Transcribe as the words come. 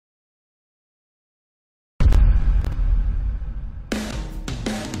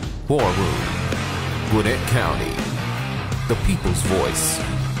War Room, Gwinnett County, the people's voice,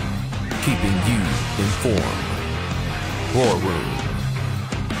 keeping you informed. War Room,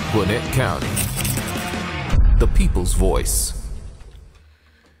 Gwinnett County, the people's voice.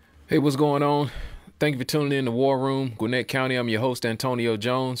 Hey, what's going on? Thank you for tuning in to War Room, Gwinnett County. I'm your host, Antonio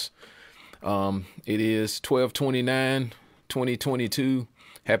Jones. It is 12/29/2022.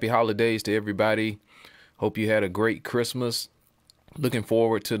 Happy holidays to everybody. Hope you had a great Christmas. Looking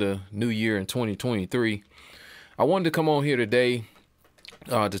forward to the new year in 2023. I wanted to come on here today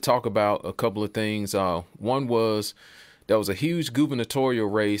to talk about a couple of things. One was there was a huge gubernatorial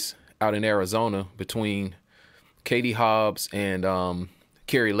race out in Arizona between Katie Hobbs and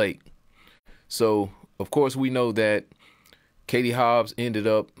Kari Lake. So, of course, we know that Katie Hobbs ended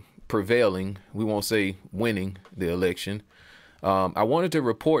up prevailing. We won't say winning the election. I wanted to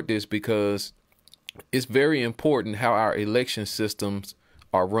report this because it's very important how our election systems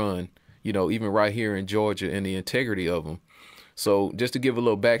are run, you know, even right here in Georgia, and the integrity of them. So just to give a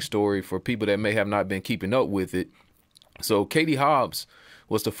little backstory for people that may have not been keeping up with it. So Katie Hobbs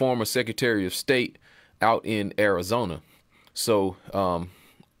was the former Secretary of State out in Arizona. So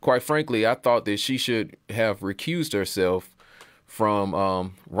quite frankly, I thought that she should have recused herself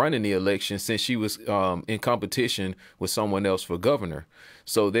from running the election since she was in competition with someone else for governor.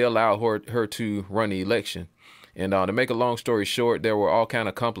 So they allowed her to run the election. And to make a long story short, there were all kind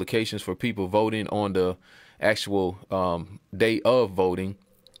of complications for people voting on the actual day of voting,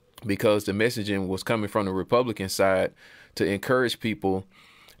 because the messaging was coming from the Republican side to encourage people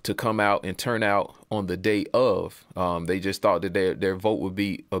to come out and turn out on the day of. They just thought that their vote would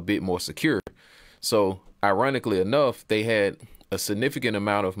be a bit more secure. So ironically enough, they had a significant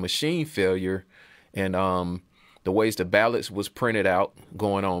amount of machine failure and the ways the ballots was printed out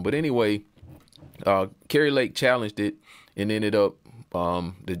going on. But anyway, Kari Lake challenged it and ended up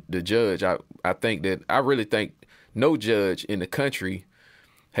the judge. I really think no judge in the country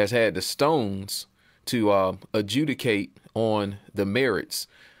has had the stones to adjudicate on the merits.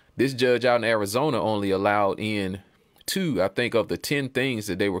 This judge out in Arizona only allowed in 2, I think, of the 10 things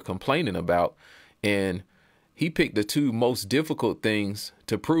that they were complaining about. And he picked the 2 most difficult things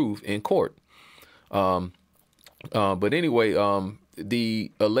to prove in court. But anyway,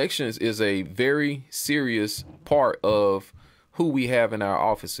 the elections is a very serious part of who we have in our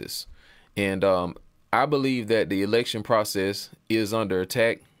offices. And I believe that the election process is under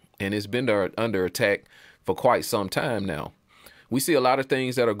attack, and it's been under attack for quite some time now. We see a lot of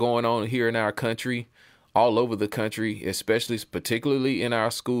things that are going on here in our country, all over the country, particularly in our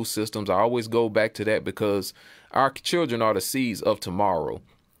school systems. I always go back to that because our children are the seeds of tomorrow.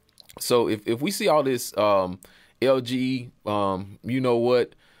 So if we see all this LG, you know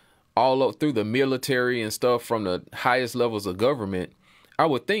what, all up through the military and stuff from the highest levels of government, I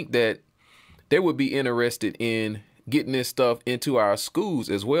would think that they would be interested in getting this stuff into our schools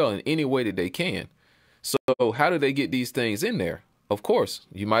as well in any way that they can. So how do they get these things in there? Of course,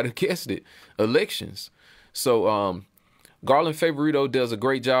 you might have guessed it, elections. So Garland Favorito does a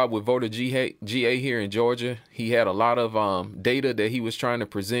great job with voter GA here in Georgia. He had a lot of data that he was trying to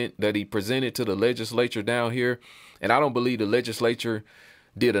present, that he presented to the legislature down here. And I don't believe the legislature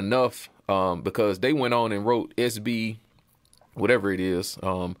did enough because they went on and wrote SB, whatever it is.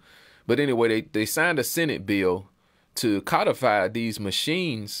 But anyway, they signed a Senate bill to codify these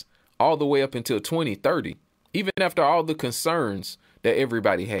machines all the way up until 2030, even after all the concerns that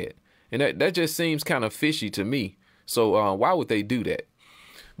everybody had. And that just seems kind of fishy to me. So why would they do that?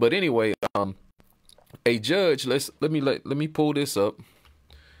 But anyway, a judge, let me pull this up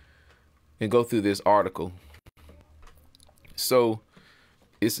and go through this article. So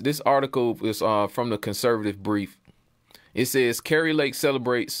this article is from the Conservative Brief. It says Kari Lake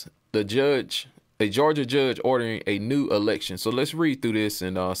celebrates a Georgia judge ordering a new election. So let's read through this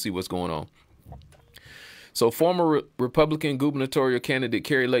and see what's going on. So former Republican gubernatorial candidate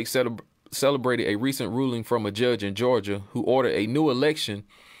Kari Lake celebrated a recent ruling from a judge in Georgia who ordered a new election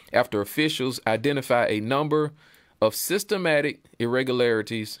after officials identified a number of systematic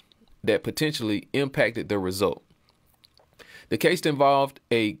irregularities that potentially impacted the result. The case involved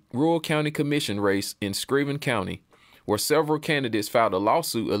a rural county commission race in Screven County, where several candidates filed a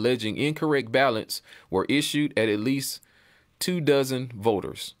lawsuit alleging incorrect ballots were issued at least 24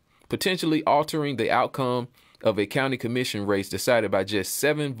 voters, potentially altering the outcome of a county commission race decided by just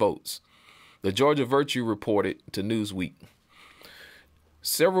 7 votes. The Georgia Virtue reported to Newsweek.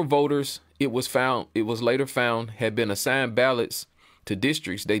 Several voters, it was later found, had been assigned ballots to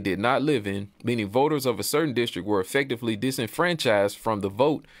districts they did not live in, meaning voters of a certain district were effectively disenfranchised from the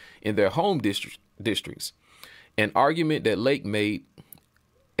vote in their home districts. An argument that Lake made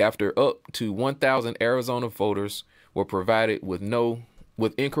after up to 1,000 Arizona voters were provided with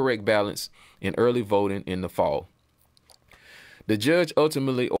incorrect ballots in early voting in the fall. The judge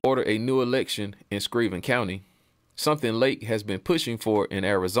ultimately ordered a new election in Screven County, something Lake has been pushing for in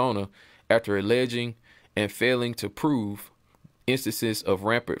Arizona after alleging and failing to prove instances of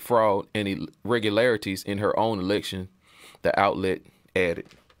rampant fraud and irregularities in her own election, the outlet added.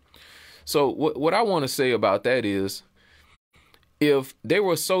 So what I want to say about that is, if they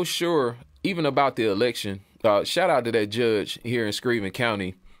were so sure even about the election, shout out to that judge here in Screven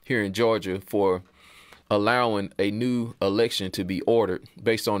County, here in Georgia, for allowing a new election to be ordered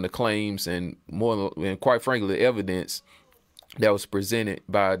based on the claims and quite frankly, the evidence that was presented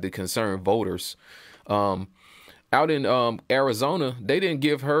by the concerned voters. Out in Arizona, they didn't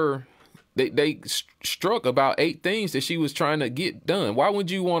give her, they struck about 8 things that she was trying to get done. Why would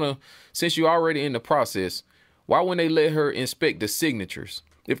you want to, since you're already in the process, why wouldn't they let her inspect the signatures?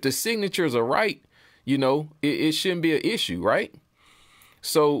 If the signatures are right, you know, it shouldn't be an issue, right?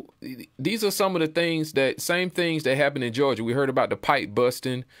 So these are some of the same things that happened in Georgia. We heard about the pipe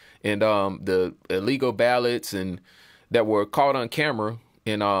busting and the illegal ballots and that were caught on camera,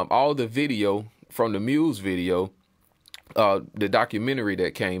 and all the video from the Mules video, the documentary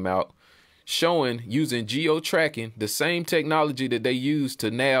that came out, showing using geo-tracking, the same technology that they used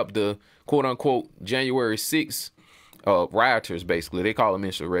to nab the quote-unquote January 6th rioters. Basically, they call them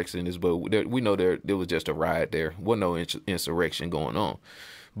insurrectionists, but we know there was just a riot. There wasn't no insurrection going on,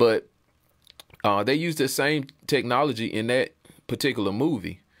 but they used the same technology in that particular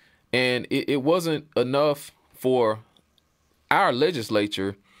movie, and it wasn't enough for our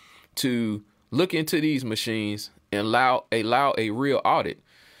legislature to look into these machines and allow a real audit.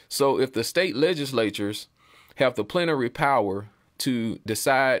 So if the state legislatures have the plenary power to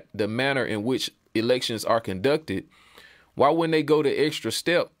decide the manner in which elections are conducted, why wouldn't they go the extra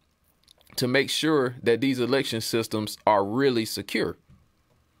step to make sure that these election systems are really secure?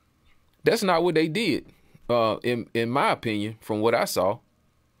 That's not what they did, in my opinion, from what I saw.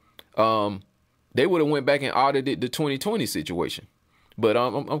 They would have went back and audited the 2020 situation. But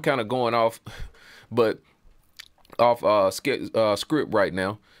I'm kind of going off, script right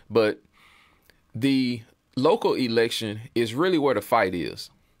now. But the local election is really where the fight is.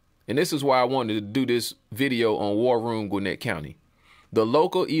 And this is why I wanted to do this video on War Room, Gwinnett County. The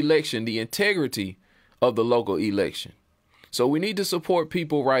local election, the integrity of the local election. So we need to support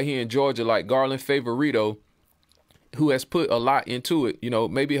people right here in Georgia like Garland Favorito, who has put a lot into it. You know,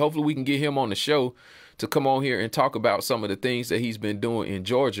 maybe hopefully we can get him on the show to come on here and talk about some of the things that he's been doing in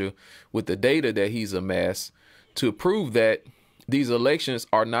Georgia with the data that he's amassed to prove that these elections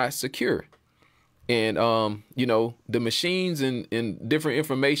are not secure. And, you know, the machines and different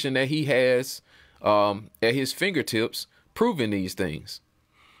information that he has at his fingertips proving these things.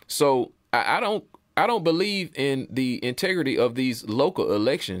 So I don't believe in the integrity of these local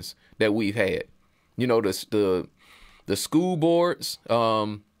elections that we've had. You know, the school boards,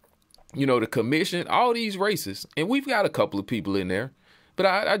 you know, the commission, all these races. And we've got a couple of people in there. But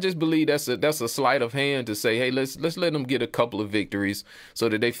I just believe that's a sleight of hand to say, hey, let's let them get a couple of victories so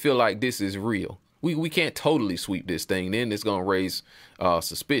that they feel like this is real. We can't totally sweep this thing. Then it's going to raise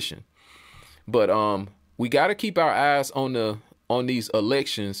suspicion. But we got to keep our eyes on these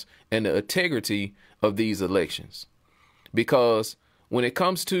elections and the integrity of these elections. Because when it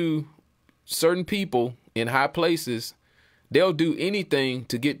comes to certain people in high places, they'll do anything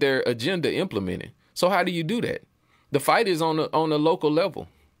to get their agenda implemented. So how do you do that? The fight is on the local level.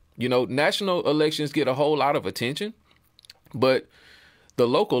 You know, national elections get a whole lot of attention, but the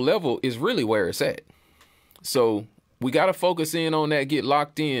local level is really where it's at. So we got to focus in on that, get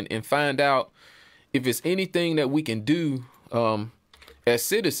locked in, and find out if it's anything that we can do as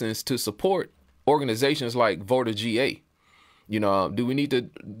citizens to support organizations like Voter GA. You know, do we need to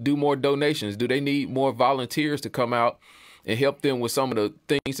do more donations? Do they need more volunteers to come out and help them with some of the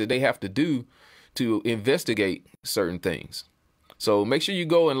things that they have to do to investigate certain things? So make sure you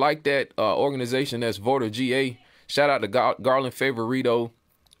go and like that organization. That's Voter GA. Shout out to Garland Favorito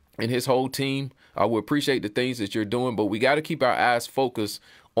and his whole team. We appreciate the things that you're doing, but we got to keep our eyes focused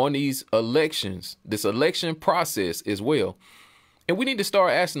on these elections, this election process as well. And we need to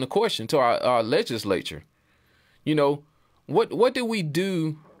start asking the question to our legislature. You know, what did we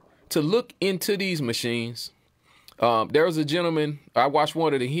do to look into these machines? There was a gentleman, I watched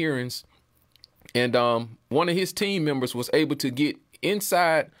one of the hearings, and one of his team members was able to get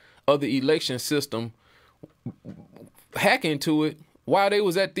inside of the election system, hack into it while they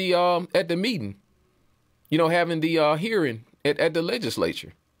was at the meeting, you know, having the hearing at the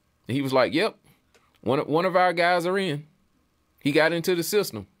legislature. And he was like, yep, one of our guys are in. He got into the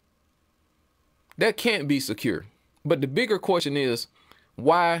system. That can't be secure. But the bigger question is,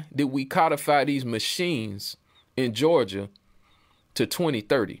 why did we codify these machines in Georgia to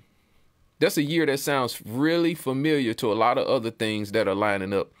 2030? That's a year that sounds really familiar to a lot of other things that are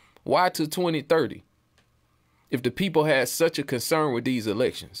lining up. Why to 2030? If the people had such a concern with these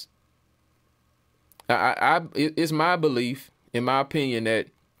elections. It's my belief, in my opinion, that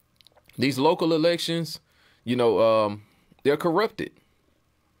these local elections, they're corrupted.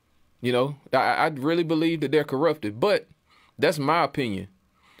 I really believe that they're corrupted, but that's my opinion.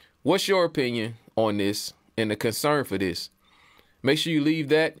 What's your opinion on this and the concern for this? Make sure you leave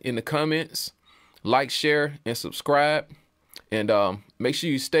that in the comments, like, share, and subscribe. And make sure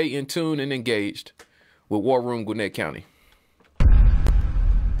you stay in tune and engaged with War Room Gwinnett County.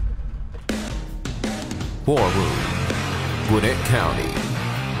 War Room, Gwinnett County,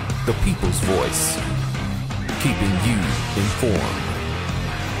 the people's voice, keeping you informed.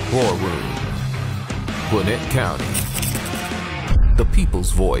 War Room, Gwinnett County, the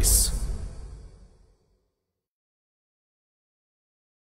people's voice.